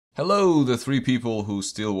Hello, the three people who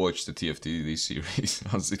still watch the TFTD series.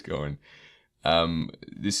 How's it going?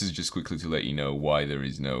 This is just quickly to let you know why there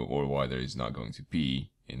is no, or why there is not going to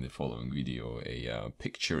be in the following video a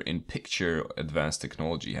picture-in-picture advanced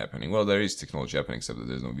technology happening. Well, there is technology happening, except that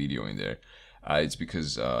there's no video in there. It's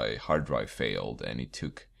because a hard drive failed and it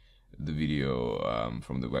took the video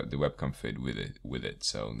from the webcam feed with it.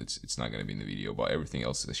 So it's not going to be in the video, but everything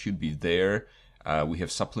else should be there. We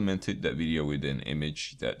have supplemented that video with an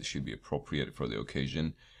image that should be appropriate for the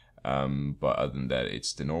occasion. But other than that,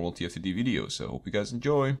 it's the normal TFTD video, so hope you guys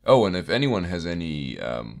enjoy. Oh, and if anyone has any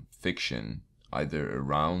fiction, either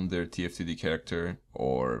around their TFTD character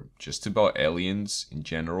or just about aliens in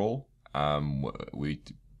general,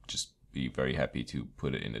 we'd just be very happy to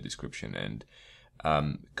put it in the description and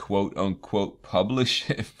quote-unquote publish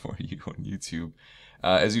it for you on YouTube.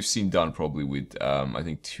 As you've seen done probably with I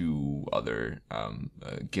think two other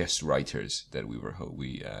guest writers that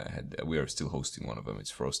we are still hosting. One of them, it's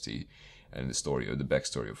Frosty, and the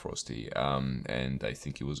backstory of Frosty, and I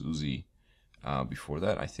think it was Uzi before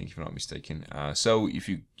that, I think, if I'm not mistaken. So if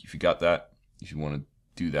you got that, if you want to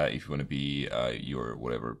do that, if you want to be your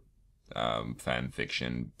whatever fan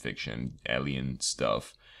fiction alien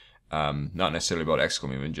stuff. Not necessarily about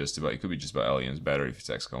XCOM, even it could be just about aliens. Better if it's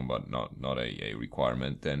XCOM, but not a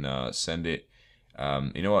requirement. Then send it.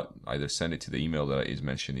 You know what? Either send it to the email that is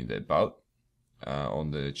mentioned in the about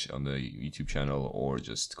on the YouTube channel, or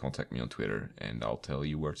just contact me on Twitter, and I'll tell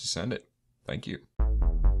you where to send it. Thank you.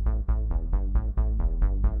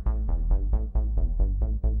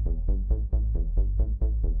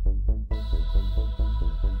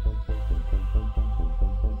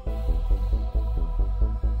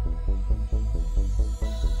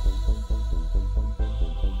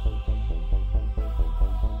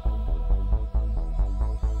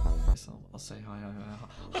 Say hi.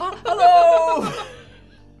 Hello!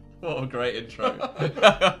 What a great intro.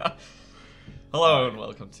 Hello and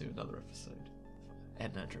welcome to another episode of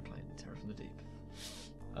Ed and Andrew playing Terror from the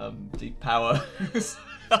Deep. Deep power.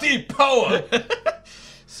 Deep power!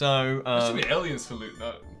 So, That should be alien salute,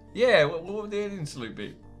 not... Yeah, what would the alien salute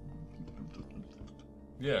be?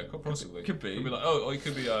 Yeah, possibly. Could be. Could be like, oh, it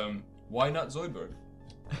could be, why not Zoidberg?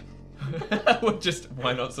 Just,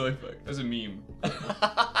 why not Zoidberg? As a meme.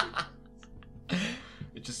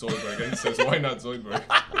 It's just Zoidberg, and it says, why not Zoidberg?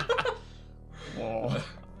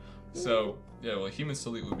 So, yeah, well, human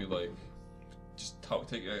salute would be like, just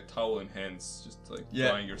take a towel in hands, just like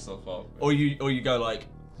drying yourself off. Or you go like,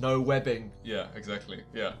 no webbing. Yeah, exactly.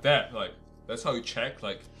 Yeah, that's how you check,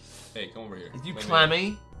 like, hey, come over here. Are you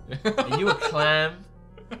clammy? Are you a clam?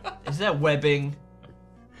 Is that webbing?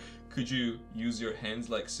 Could you use your hands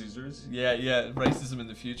like scissors? Yeah, racism in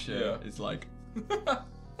the future is like...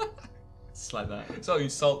 It's like that. That's how you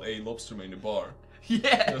insult a lobsterman in a bar.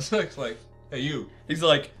 Yeah. It's like, hey, you. He's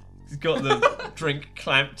got the drink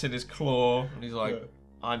clamped in his claw, and he's like,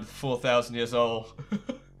 I'm 4,000 years old. I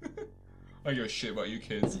don't give a shit about you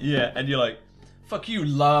kids. Yeah, and you're like, fuck you,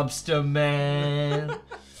 lobster man.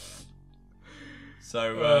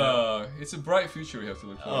 So, it's a bright future we have to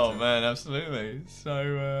look forward to. Oh man, absolutely.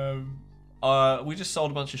 So, we just sold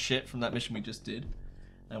a bunch of shit from that mission we just did.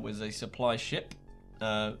 That was a supply ship.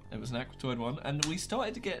 It was an Aquatoid one, and we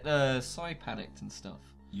started to get panicked and stuff.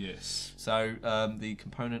 Yes. So the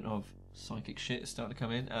component of psychic shit is starting to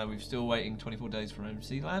come in. We're still waiting 24 days for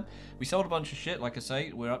MC Lab. We sold a bunch of shit, like I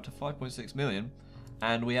say. We're up to 5.6 million,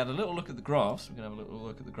 and we had a little look at the graphs. We're gonna have a little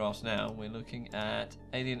look at the graphs now. We're looking at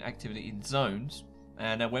alien activity in zones,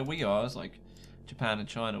 and where we are is like Japan and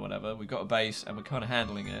China, whatever. We've got a base, and we're kind of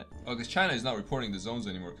handling it. Oh, because China is not reporting the zones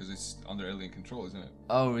anymore because it's under alien control, isn't it?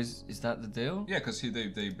 Oh, is that the deal? Yeah, because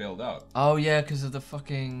they bailed out. Oh yeah, because of the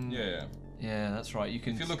fucking. Yeah. Yeah, that's right. You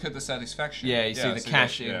can. If you look at the satisfaction. Yeah, you see the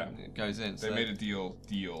cash goes in. They made a deal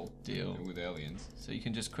with aliens. So you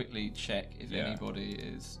can just quickly check if anybody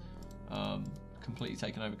is completely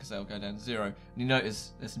taken over, because they'll go down to 0. And you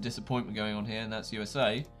notice there's some disappointment going on here, and that's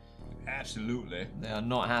USA. Absolutely. They are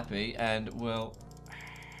not happy, and well,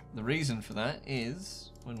 the reason for that is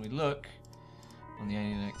when we look on the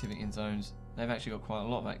alien activity in zones, they've actually got quite a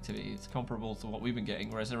lot of activity. It's comparable to what we've been getting,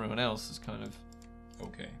 whereas everyone else is kind of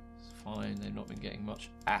it's fine. They've not been getting much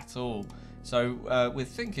at all. So we're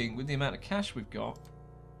thinking, with the amount of cash we've got,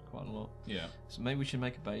 quite a lot. Yeah. So maybe we should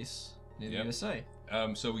make a base near the USA.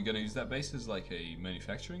 So we're gonna use that base as like a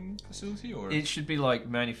manufacturing facility, or it should be like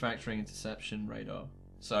manufacturing interception radar.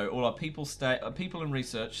 So all our people and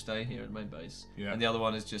research stay here at the main base, and the other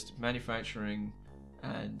one is just manufacturing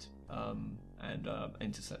and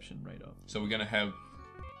interception radar. So we're gonna have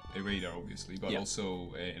a radar, obviously, but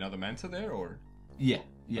also another Manta there, or? Yeah,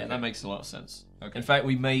 Yeah, Okay. that makes a lot of sense. Okay. In fact,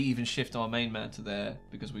 we may even shift our main man to there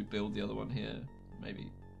because we build the other one here.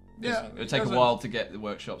 Maybe. Yeah, It'll take a while to get the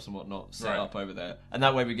workshops and whatnot set up over there, and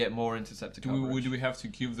that way we get more interceptor coverage. Do we have to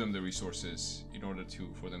give them the resources in order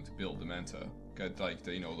for them to build the manta? Get like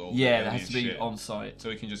the all yeah, the it has to be shit. on site. So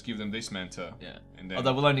we can just give them this manta. Yeah. And then.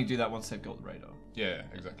 Although we'll only do that once they've got the radar. Yeah,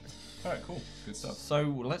 exactly. All right, cool, good stuff. So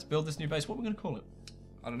let's build this new base. What are we going to call it?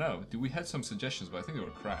 I don't know. We had some suggestions, but I think they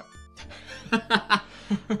were crap.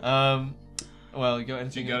 Well, you got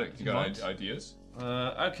anything? You got ideas?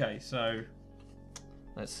 Okay, so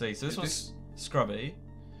let's see. So this one's Scrubby.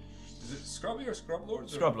 Is it Scrubby or Scrub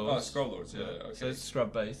Lords? Scrub Lords. Oh, Scrub Lords. Yeah. Okay. So it's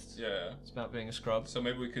scrub based. Yeah. It's about being a scrub. So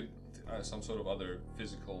maybe we could some sort of other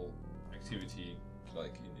physical activity,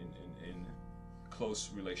 like in close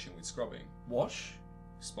relation with scrubbing. Wash.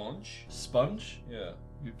 Sponge. Sponge. Yeah.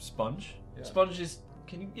 You sponge. Yeah. Sponge is.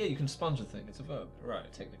 Can you? Yeah, you can sponge a thing. It's a verb. Right.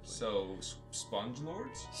 Technically. So Sponge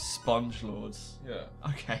Lords. Sponge Lords. Yeah.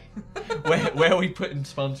 Okay. where are we putting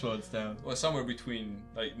Sponge Lords down? Well, somewhere between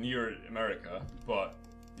like near America, but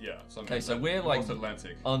yeah. Okay, so we're like North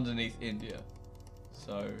Atlantic. underneath India.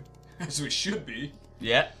 So. So it should be.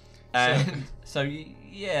 Yeah. And so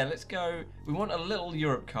yeah, let's go. We want a little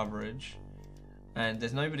Europe coverage, and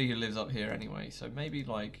there's nobody who lives up here anyway. So maybe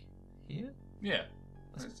like here. Yeah.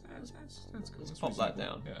 That's cool. Let's pop that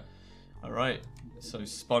down. Yeah. All right. So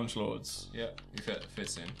Sponge Lords. Yeah. If it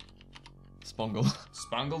fits in. Spongle.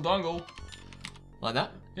 Spangle dongle. Like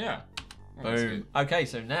that. Yeah. Oh, that's Boom. Okay,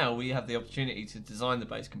 so now we have the opportunity to design the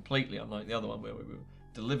base completely, unlike the other one where we were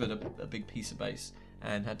delivered a big piece of base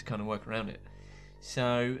and had to kind of work around it.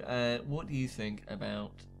 So, what do you think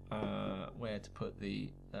about where to put the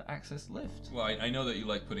access lift? Well, I know that you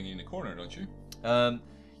like putting it in a corner, don't you?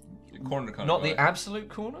 The corner kind Not of the guy. absolute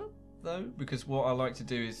corner, though, because what I like to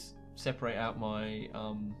do is separate out my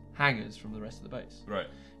hangers from the rest of the base. Right.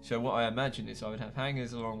 So what I imagine is I would have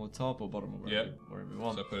hangers along the top or bottom or wherever we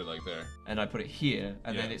want. So I put it like there. And I put it here,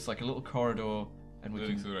 and then Yeah. it's like a little corridor, and we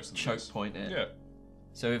Leading can to the rest of the choke base. point it. Yeah.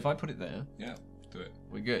 So if I put it there, Yeah. Do it.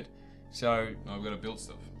 we're good. So Now we've got to build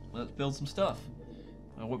stuff. let's build some stuff.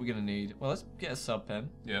 What we're gonna need? Well, let's get a sub pen.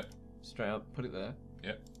 Yeah. Straight up, put it there.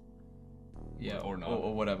 Yeah. Yeah, Or not.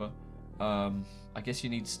 or whatever. I guess you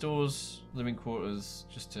need stores, living quarters,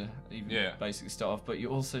 just to even basically start off. But you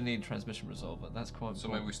also need transmission resolver. That's quite important. So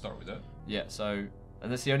maybe we start with that. Yeah. So,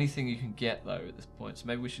 and that's the only thing you can get though at this point. So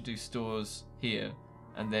maybe we should do stores here,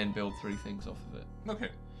 and then build 3 things off of it. Okay.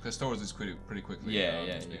 Because stores is pretty quickly. Yeah,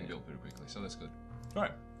 it's being built pretty quickly, so that's good. All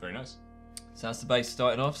right. Very nice. So that's the base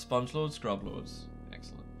starting off. Sponge Lords, Scrub Lords.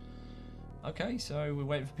 Excellent. Okay, so we're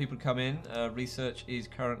waiting for people to come in. Research is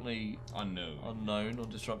currently Unknown. on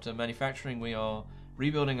Disruptor. Manufacturing, we are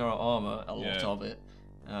rebuilding our armor, a lot of it.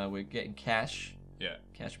 We're getting cash. Yeah.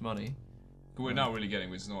 Cash money. But we're not really getting.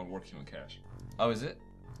 There's no one working on cash. Oh, is it?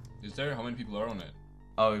 Is there? How many people are on it?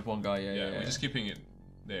 Oh, it's one guy. Yeah. We're just keeping it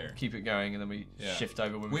there. Keep it going, and then we shift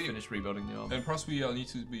over when we finish rebuilding the armor. And plus, we need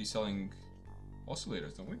to be selling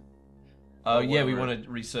oscillators, don't we? Oh, or yeah. We whatever. want to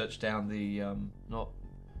research down the not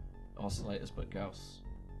oscillators, but Gauss.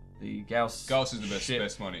 The Gauss. Gauss is the ship.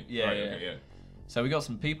 best money. Yeah, Right, yeah. Okay, yeah. So we got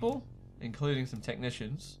some people, including some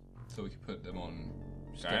technicians. So we can put them on.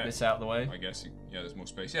 Just get this out of the way. I guess. Yeah, there's more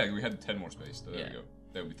space. Yeah, we had 10 more space. So there Yeah. we go.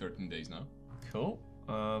 That would be 13 days now. Cool.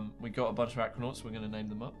 We got a bunch of acronauts. We're going to name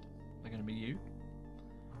them up. They're going to be you.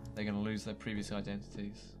 They're going to lose their previous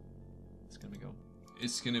identities. It's going to be gone.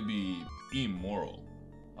 It's gonna be immoral.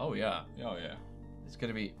 Oh yeah. Oh yeah. It's going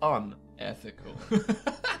to be unethical.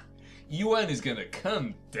 UN is gonna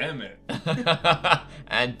condemn it.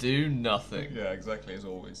 And do nothing. Yeah, exactly, as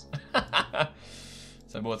always.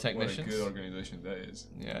 So more technicians. What a good organization that is.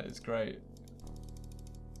 Yeah, it's great.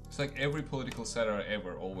 It's like every political satire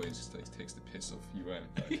ever always just takes the piss off UN.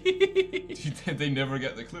 Like, they never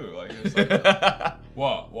get the clue. Like, it's like,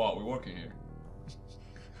 what? We're working here.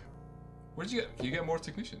 Where did you get? Can you get more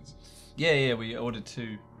technicians? Yeah, we ordered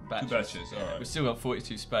 2 batches. 2 batches, alright. We've still got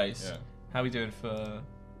 42 space. Yeah. How are we doing for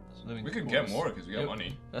living We could quarters? get more because we got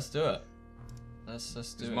money. Let's do it. Let's do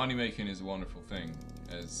Because it. money making is a wonderful thing.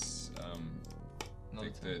 As Another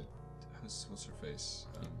like thing. what's her face?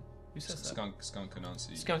 Who says that? Skunk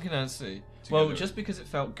Anansi. Skunk and Nancy. Together. Well, just because it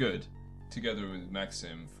felt good, Together with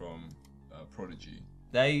Maxim from Prodigy.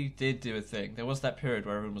 they did do a thing. There was that period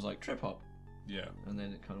where everyone was like trip hop, Yeah. and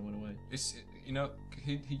then it kind of went away.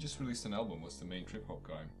 He just released an album. Was the main trip hop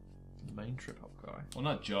guy? The main trip hop guy. Well,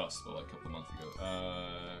 not just, but like a couple of months ago.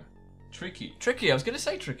 Tricky. Tricky. I was gonna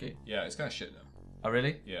say tricky. Yeah, it's kind of shit though. Oh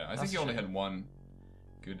really? Yeah, I That's think he only shit. had one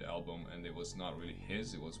good album, and it was not really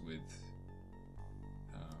his. It was with.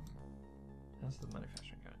 That's the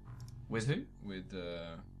manufacturing guy. With who? With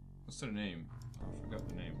what's their name? I forgot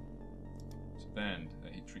the name. It's a band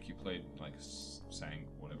that Tricky played, like sang,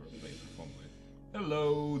 whatever, played, performed with.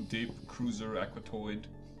 Hello, Deep Cruiser Aquatoid.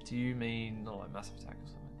 Do you mean not like Massive Attack or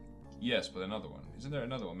something? Yes, but another one. Isn't there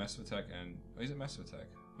another one? Massive Attack and is it Massive Attack?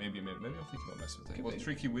 Maybe I'm thinking about Massive Attack. Was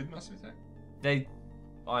Tricky with Massive Attack?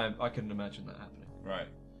 I couldn't imagine that happening. Right.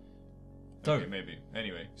 So, okay, maybe.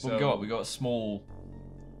 Anyway, so we got a small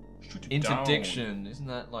interdiction. Isn't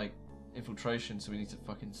that like infiltration? So we need to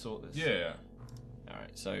fucking sort this. Yeah. All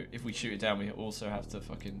right. So if we shoot it down, we also have to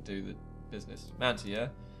fucking do the business. Manti, yeah.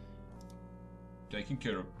 Taking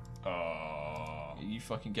care of. You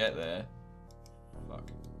fucking get there. Fuck.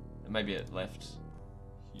 And maybe it left.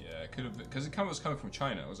 Yeah, it could have, because it was coming from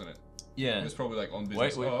China, wasn't it? Yeah. It was probably like on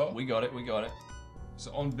business. Wait, we got it.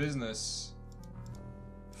 So on business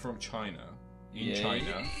from China, in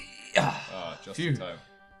China. Just in time.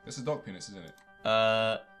 This is dog penis, isn't it?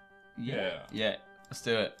 Yeah. Yeah. Let's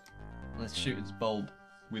do it. Let's shoot its bulb.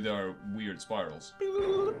 With our weird spirals.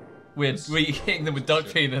 We're hitting them with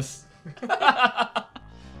dog penis.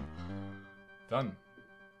 Done.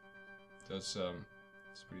 That's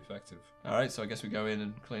it's pretty effective. Alright, so I guess we go in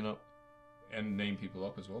and clean up. And name people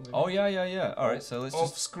up as well, maybe? Oh, yeah. Alright, so let's off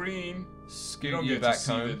just... screen. Scoot you back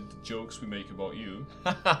home. The jokes we make about you.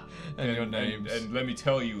 and your names. And let me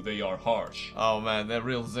tell you, they are harsh. Oh, man, they're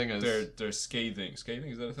real zingers. They're scathing.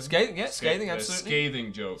 Scathing, is that a thing? Scathing, yeah, scathing, absolutely.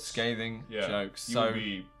 Scathing jokes. Scathing jokes. You'll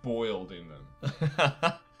be boiled in them.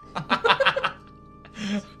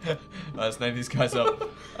 Let's name these guys up.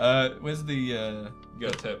 Where's the... You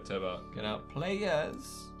gotta tab out. Get out.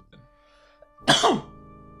 Players.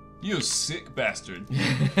 You sick bastard. You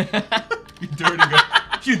dirty gun.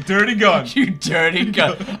 You dirty gun. You dirty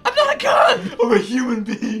gun. I'm not a gun. I'm a human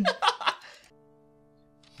being.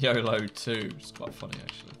 YOLO 2. It's quite funny,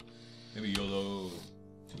 actually. Maybe YOLO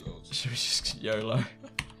 2 O's. Should we just YOLO?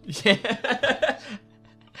 Yeah.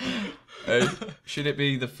 Should it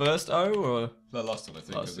be the first O or the last one? I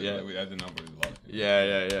think. Last, yeah. We add the number to the last.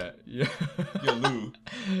 Yeah. YOLO.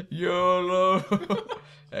 YOLO.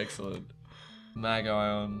 Excellent. Mag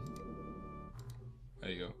Ion. There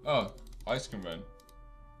you go. Oh, ice cream man.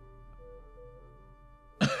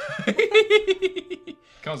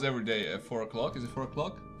 Comes every day at 4 o'clock. Is it 4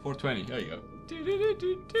 o'clock? 4:20. There you go.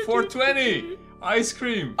 4:20. Ice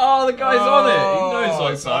cream. Oh, the guy's on it. He knows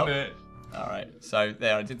what's up. On it. All right. So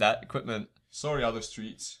there, I did that. Equipment. Sorry, other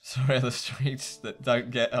streets. Sorry, other streets that don't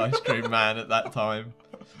get ice cream man at that time.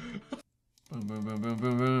 Boom, boom, boom, boom,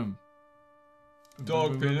 boom, boom.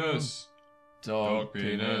 Dog penis. Dog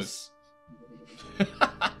penis.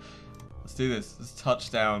 Let's do this. Let's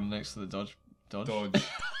touch down next to the dodge. Dodge.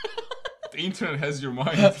 The internet has your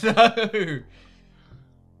mind. No. They are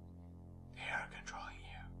controlling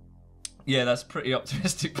you. Yeah, that's pretty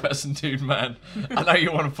optimistic person, dude, man. I know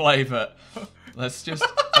you want to play, but let's just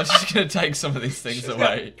gonna take some of these things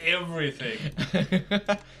away. Everything.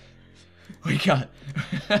 We got.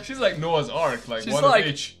 She's like Noah's Ark, like She's one like,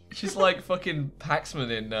 of each. She's like fucking Paxman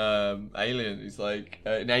in Alien. He's like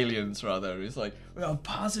in Aliens rather. He's like, well,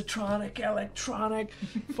 positronic, electronic,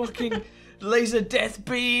 fucking laser death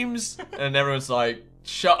beams, and everyone's like,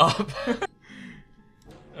 shut up.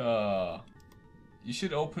 You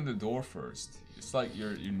should open the door first. It's like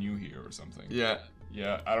you're new here or something. Yeah.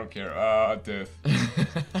 Yeah, I don't care. Death.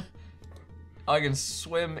 I can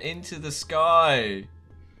swim into the sky.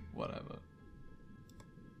 Whatever.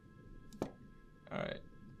 Alright.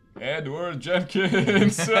 Edward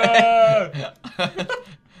Jenkins! Fuck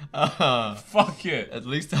it. At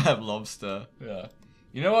least I have lobster. Yeah.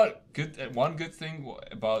 You know what? One good thing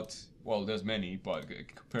about... Well, there's many, but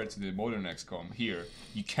compared to the modern XCOM here,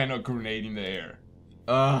 you cannot grenade in the air.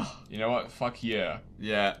 You know what? Fuck yeah.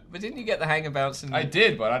 Yeah. But didn't you get the hang of bouncing? I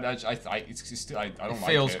did, but it's still... I don't like it. It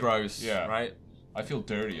feels gross, yeah. Right? I feel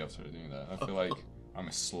dirty after doing that. I feel like I'm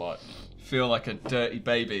a slut. Feel like a dirty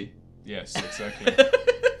baby. Yes, exactly.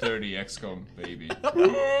 Dirty XCOM baby.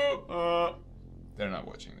 They're not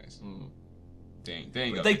watching this. Dang, they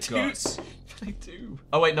ain't got the guts. They do.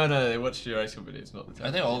 Oh wait, no, they watch your XCOM videos, not the time.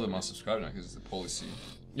 I think all of them unsubscribe now because it's the policy.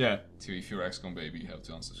 Yeah. If you're XCOM baby, you have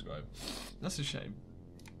to unsubscribe. That's a shame.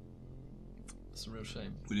 That's a real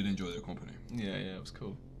shame. We did enjoy their company. Yeah, it was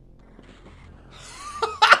cool.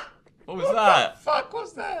 What was that? The fuck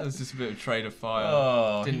was that? It was just a bit of trade of fire.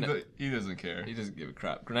 Oh, he doesn't care. He doesn't give a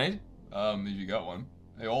crap. Grenade? If you got one.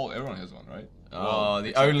 Everyone has one, right? Oh, well,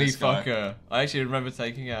 the only fucker. I actually remember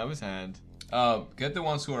taking it out of his hand. Get the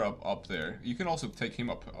ones who are up there. You can also take him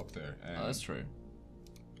up there. And oh, that's true.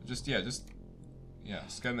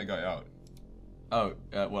 Scan the guy out. Oh,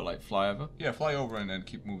 what, like fly over? Yeah, fly over and then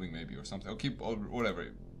keep moving maybe or something. Or keep, or whatever.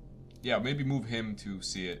 Yeah, maybe move him to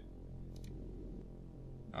see it.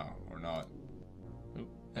 Oh, or not. Ooh,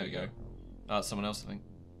 there we go. Oh, it's someone else, I think.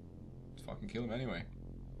 Let's fucking kill him anyway.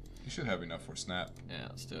 He should have enough for snap. Yeah,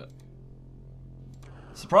 let's do it.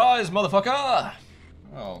 Surprise, motherfucker!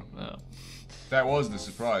 Well, Oh. that was the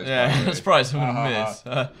surprise. Yeah, surprise, I'm gonna miss.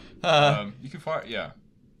 You can fire. Yeah.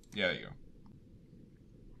 Yeah, there you go.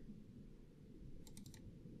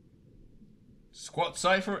 Squat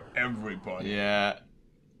cipher, everybody. Yeah.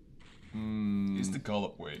 It's the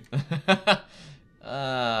Gullop way.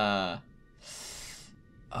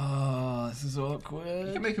 Oh, this is awkward.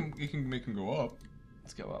 You can make him. You can make him go up.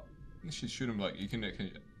 Let's go up. You should shoot him like you can.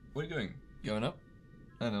 What are you doing? Going up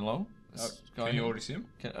and along. Can you already see him?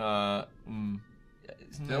 Can, That's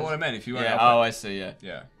what I meant. If you went yeah. up. Oh, I see. Yeah.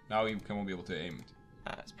 Yeah. Now you won't be able to aim it.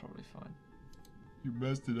 That's probably fine. You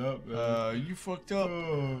messed it up, man. You fucked up.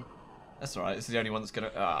 That's alright. This is the only one that's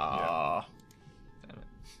gonna. Damn it.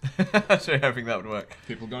 I was really hoping that would work.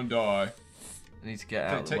 People gonna die. I need to get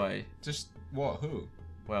out of the way. Just what? Who?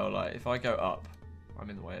 Well, like if I go up, I'm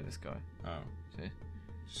in the way of this guy. Oh. See?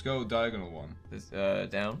 Just go diagonal one. There's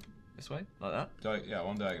down this way, like that. Yeah,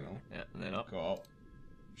 one diagonal. Yeah, and then up. Go up.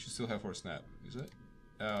 You should still have for a snap. Is it?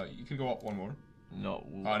 You can go up one more. Not.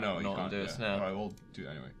 Oh no, you not can't. do it now. Alright, we'll do it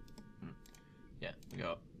anyway. Yeah, we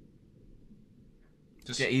go up.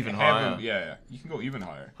 Just get even higher. Yeah, you can go even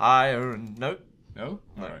higher. Higher and nope. No?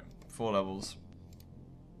 No. Alright. 4 levels.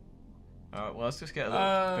 Alright, well let's just get a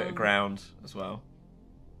little bit of ground as well.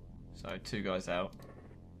 So 2 guys out.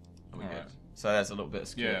 Are we good? So there's a little bit of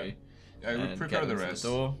security. Yeah, we prepare the rest. The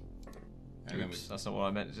door. And Oops, that's not what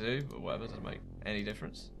I meant to do, but whatever, doesn't make any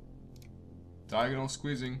difference. Diagonal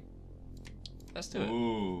squeezing. Let's do it.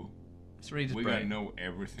 Ooh. Let's read his We brain. gotta know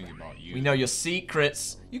everything about you. We know your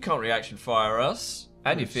secrets. You can't reaction fire us.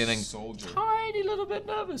 And you're feeling soldier. tiny little bit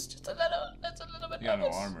nervous. Just a little, that's a little bit You got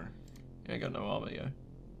nervous. no armor. You ain't got no armor, yo.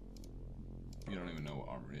 You don't even know what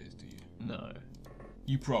armor is, do you? No.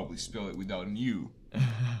 You probably spell it without an U.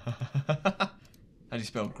 How do you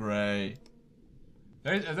spell grey?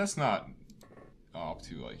 That's not up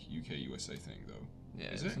to like UK USA thing though.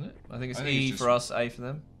 Yeah, is isn't it? I think it's I think E it's for us, A for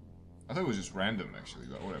them. I thought it was just random actually,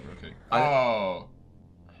 but whatever. Okay. Oh.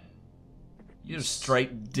 You're a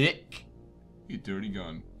straight dick. You dirty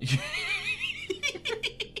gun.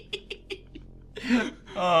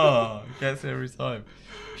 Oh, gets every time.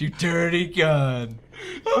 You dirty gun.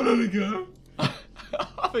 I'm not a gun.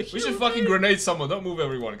 We We should fucking grenade someone. Don't move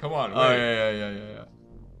everyone. Come on. Oh wait. yeah.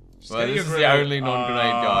 Just Well, get this your is the grenade. only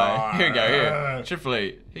non-grenade guy. Here we go. Here, Triple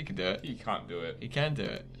E. He can do it. He can't do it. He can do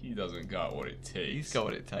it. He doesn't got what it takes. He's got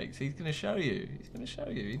what it takes. He's gonna show you. He's gonna show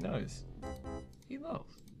you. He knows. He knows.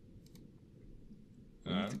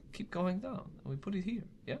 We need to keep going down, and we put it here.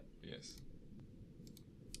 Yeah. Yes.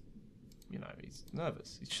 You know, he's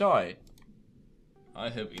nervous. He's shy. I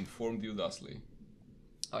have informed you thusly.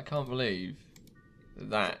 I can't believe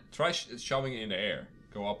that. Try shoving it in the air.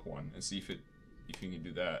 Go up one and see if you can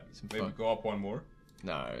do that. Maybe fun. go up one more.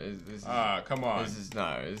 No, this is. Come on. This is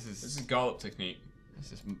no. This is Gallop technique.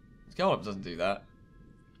 This is. Scallop doesn't do that.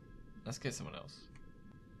 Let's get someone else.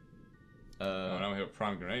 Oh, now we have a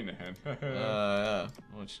prime grenade in hand. Yeah.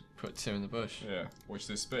 We'll just put 2 in the bush. Yeah. Watch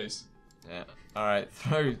this space. Yeah. All right.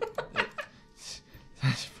 Throw.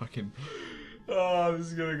 That's fucking. Oh, this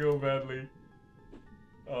is gonna go badly.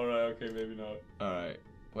 Alright, okay, maybe not. Alright.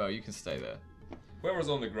 Well, you can stay there. Whoever's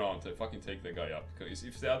on the ground to fucking take the guy up. Because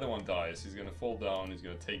if the other one dies, he's gonna fall down, he's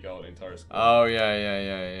gonna take out the entire squad. Oh,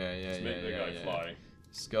 yeah. Just make the guy fly.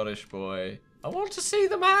 Scottish boy. I want to see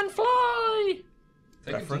the man fly!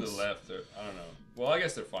 Take him to the left, or, I don't know. Well, I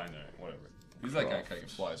guess they're fine there, whatever. He's like guy can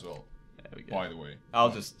fly as well. There we go. By the way. I'll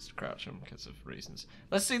just crouch him because of reasons.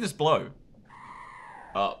 Let's see this blow.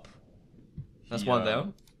 Up. That's one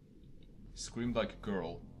down. Screamed like a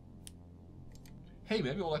girl. Hey,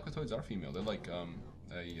 maybe all equatoids are female. They're like a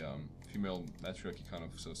female matriarchy kind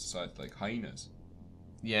of society, like hyenas.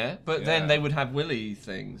 Yeah, but then they would have willy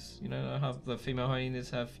things. You know how the female hyenas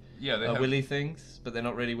have they have willy things, but they're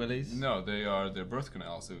not really willies. No, they're birth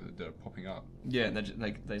canals. They're popping up. Yeah, and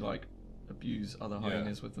they like abuse other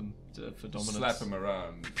hyenas with them for dominance. Slap them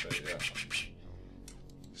around. But, yeah.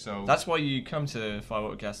 So that's why you come to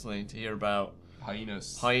Firewater Gasoline to hear about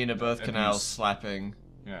hyena birth canals slapping.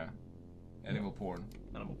 Yeah. Animal porn.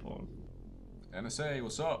 Animal porn. NSA,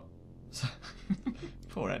 what's up?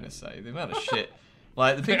 Poor NSA. The amount of shit.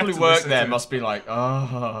 Like, the people who work there must be like,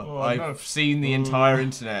 I've seen the entire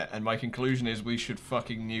internet, and my conclusion is we should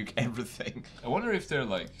fucking nuke everything. I wonder if their,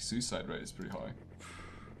 like, suicide rate is pretty high.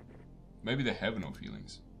 Maybe they have no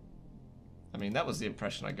feelings. I mean, that was the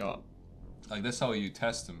impression I got. Like that's how you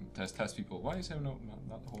test them. Test people. Why is he not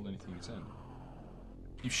hold anything in his hand?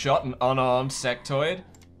 You shot an unarmed sectoid?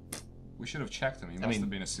 We should have checked him. He must have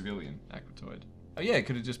been a civilian. Aquatoid. Oh yeah, it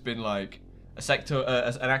could have just been like a sector,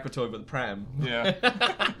 an aquatoid with a pram.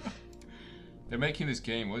 Yeah. They're making this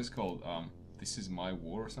game. What is it called? This Is My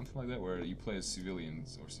War or something like that, where you play as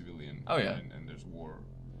civilians or civilian. Oh yeah. And there's war.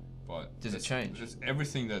 But does it change? There's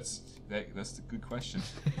everything that's the good question.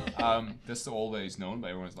 That's all that is known, but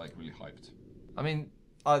everyone's like really hyped. I mean,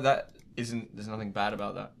 that isn't. There's nothing bad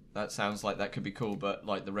about that. That sounds like that could be cool, but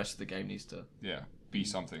like the rest of the game needs to. Yeah, be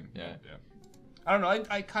something. Yeah. Yeah. I don't know.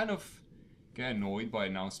 I kind of get annoyed by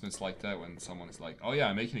announcements like that when someone's like, "Oh yeah,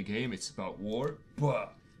 I'm making a game. It's about war,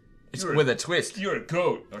 but it's with a twist. You're a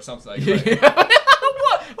goat or something like that."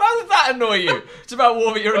 What? Why does that annoy you? It's about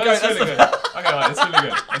war, but you're a goat. That's really good. Okay, that's really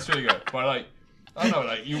good. That's really good. But like, I don't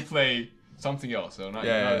know. Like you play something else. So you're not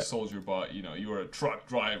a soldier, but you know you're a truck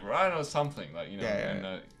driver. I don't know, something like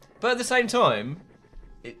And, but at the same time,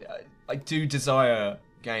 I do desire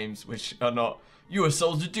games which are not. You're a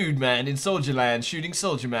soldier dude, man, in Soldier Land, shooting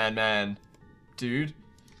Soldier Man, dude.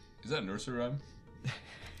 Is that a nursery rhyme?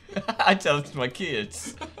 I tell it to my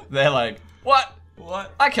kids. They're like, what?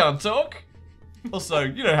 What? I can't talk. Also,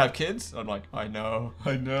 you don't have kids. I'm like, I know.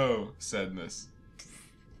 I know. Sadness.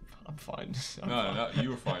 I'm fine. No, you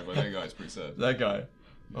were fine, but that guy's pretty sad. That guy.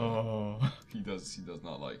 Oh. He does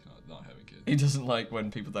not like not having kids. He doesn't like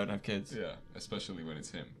when people don't have kids. Yeah, especially when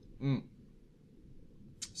it's him. Mm.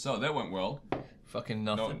 So that went well. Fucking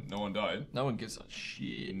nothing. No one died. No one gives a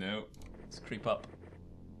shit. No. Let's creep up.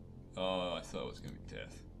 Oh, I thought it was gonna be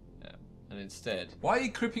death. Yeah. And instead. Why are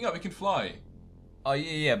you creeping up? You can fly. Oh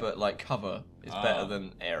yeah, but like cover is better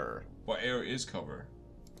than air. Well, air is cover.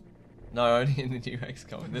 No, only in the new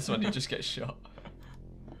XCOM. In this one, you just get shot.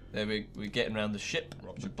 There we're getting around the ship.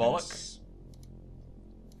 The bollock.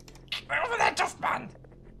 Get over there, tough man!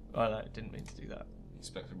 Oh no, didn't mean to do that.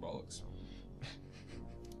 Inspector Bollocks.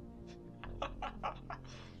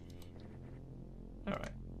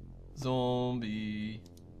 Alright. Zombie.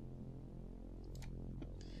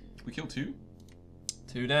 We killed 2?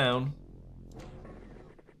 2 down.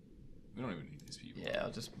 We don't even need these people. Yeah,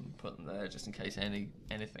 I'll just put them there just in case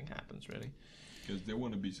anything happens, really. Because they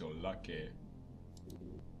want to be so lucky.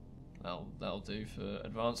 That'll do for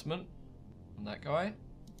advancement on that guy.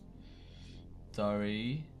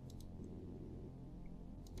 Dory.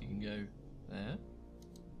 You can go there.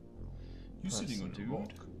 You're sitting on a dude. rock.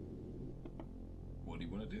 What do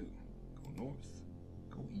you want to do? Go north.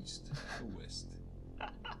 Go east. Go west.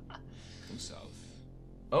 Go south.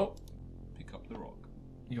 Oh! Pick up the rock.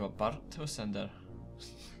 You are about to ascender.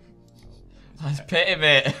 That's pity,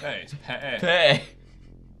 mate. Hey, it's pet.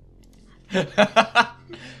 Pity.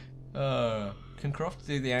 Can Croft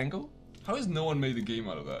do the angle? How has no one made a game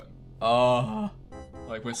out of that? Oh.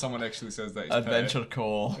 Like when someone actually says that it's Adventure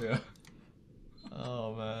Call. Yeah.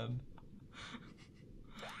 Oh, man.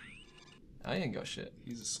 I ain't got shit.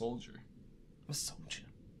 He's a soldier. I'm a soldier.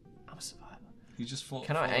 I'm a survivor. He just fought.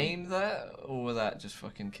 Can I aim that, or will that just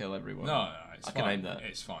fucking kill everyone? No, it's I fine. can aim that.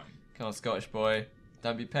 It's fine. Come on, Scottish boy.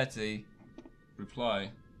 Don't be petty. Reply.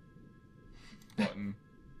 Button.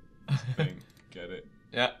 Thing. Get it.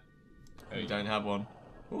 Yeah. Hey, We don't have one.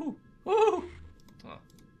 Ooh. Woo! Oh.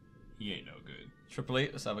 He ain't no good. Triple E,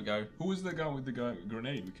 let's have a go. Who is the guy with the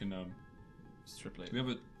grenade? We can It's Triple E. we have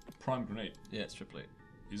a prime grenade. Yeah, it's Triple E.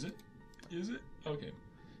 Is it? Is it? Okay.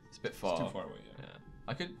 It's a bit far. It's too far away. Yeah. Yeah.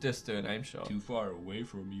 I could just do an aim shot. Too far away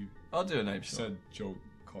from you. I'll do an aim shot. Said Joe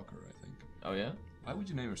Cocker, I think. Oh yeah? Why would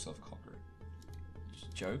you name yourself Cocker?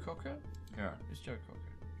 Joe Cocker? Yeah. Who's Joe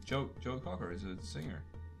Cocker? Joe Cocker is a singer.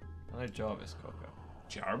 I know Jarvis Cocker.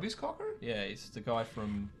 Jarvis Cocker? Yeah, he's the guy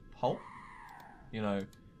from Pulp. You know.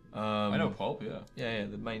 I know Pulp, yeah. Yeah,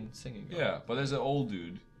 the main singing guy. Yeah, but there's an old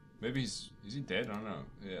dude. Maybe is he dead? I don't know.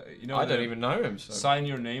 Yeah, you know. I don't even know him. So. Sign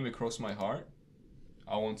your name across my heart.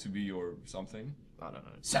 I want to be your something. I don't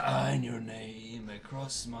know. Sign your name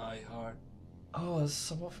across my heart. Oh, that's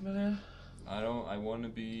somewhat familiar. I want to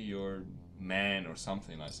be your man or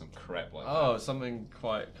something like some crap like that. Oh, something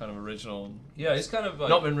quite kind of original. Yeah, it's kind of like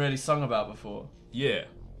Not been really sung about before. Yeah,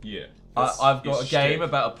 yeah. I've got a game shtick.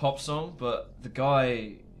 about a pop song, but the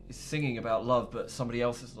guy is singing about love, but somebody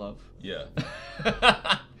else's love. Yeah.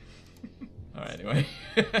 Alright, anyway.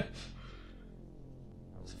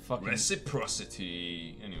 It's fucking...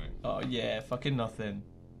 Reciprocity. Anyway. Oh yeah, fucking nothing.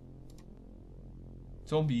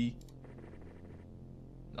 Zombie.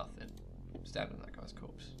 Nothing. Stand on that guy's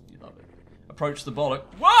corpse. You love it. Approach the bollock.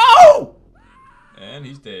 Whoa! And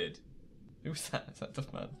he's dead. Who was that? Is that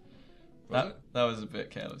Duff Man? Was it? That was a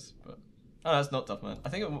bit careless, but oh, that's not Duff Man. I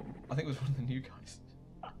think it was one of the new guys.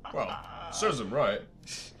 Well, serves them right.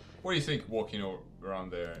 What do you think walking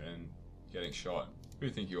around there and getting shot? Who do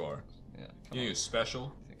you think you are? Yeah. You're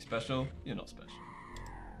special? You think special? You're not special.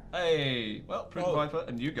 Hey, well, Prison Viper,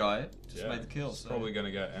 a new guy just made the kill. So. Probably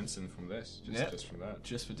gonna get ensign from this, just from that.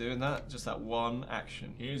 Just for doing that, just that one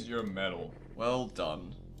action. Here's your medal. Well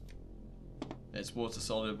done. It's water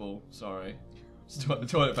soluble. Sorry, it's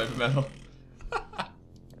toilet paper medal.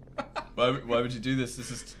 why would you do this?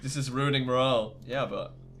 This is ruining morale. Yeah,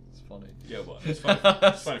 but it's funny. Yeah, but it's funny.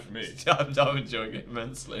 It's funny for me. I'm enjoying it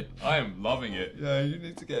immensely. I am loving it. Yeah, you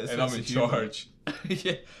need to get a and I'm in charge.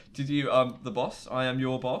 Yeah. Did you the boss? I am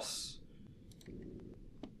your boss.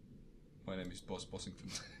 My name is Boss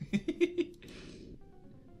Bossington.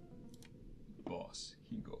 Boss.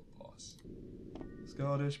 He got boss.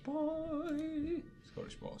 Scottish boy.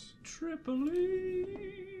 Scottish boss.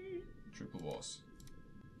 Tripoli. Triple boss.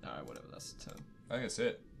 Alright, whatever, that's the term. I think that's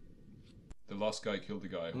it. The last guy killed the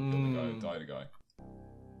guy who killed the guy who died a guy.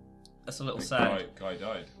 That's a little sad. Guy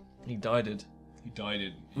died. He died. He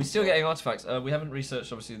died. We're still getting artifacts. We haven't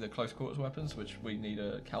researched, obviously, the close quarters weapons, which we need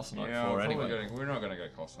a calcinite for anyway. We're not gonna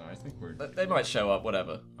get calcinite. I think They might show up,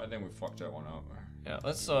 whatever. I think we fucked that one up. Yeah,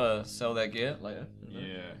 let's sell their gear later.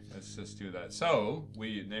 Yeah, let's just do that. So,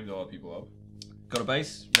 we named a lot of people up. Got a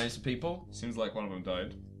base, named some people. Seems like one of them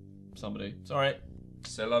died. Somebody. It's alright.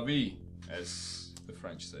 C'est la vie, as the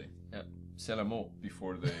French say. Yep. C'est l'amour.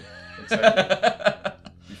 Before they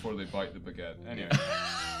before they bite the baguette. Anyway.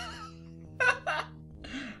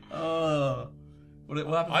 What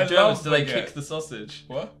happened to Germans? Did they kick the sausage?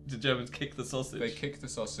 What? Did Germans kick the sausage? They kick the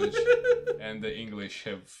sausage, and the English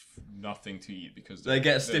have nothing to eat because they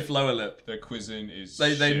get a stiff lower lip. Their cuisine is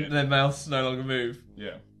their mouths no longer move.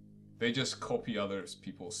 Yeah, they just copy other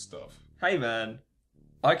people's stuff. Hey man,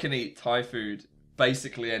 I can eat Thai food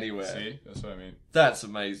basically anywhere. See, that's what I mean. That's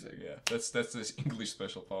amazing. Yeah, that's this English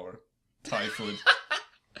special power, Thai food.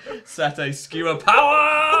 Satay skewer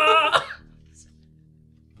power.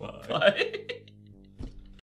 Bye. Bye.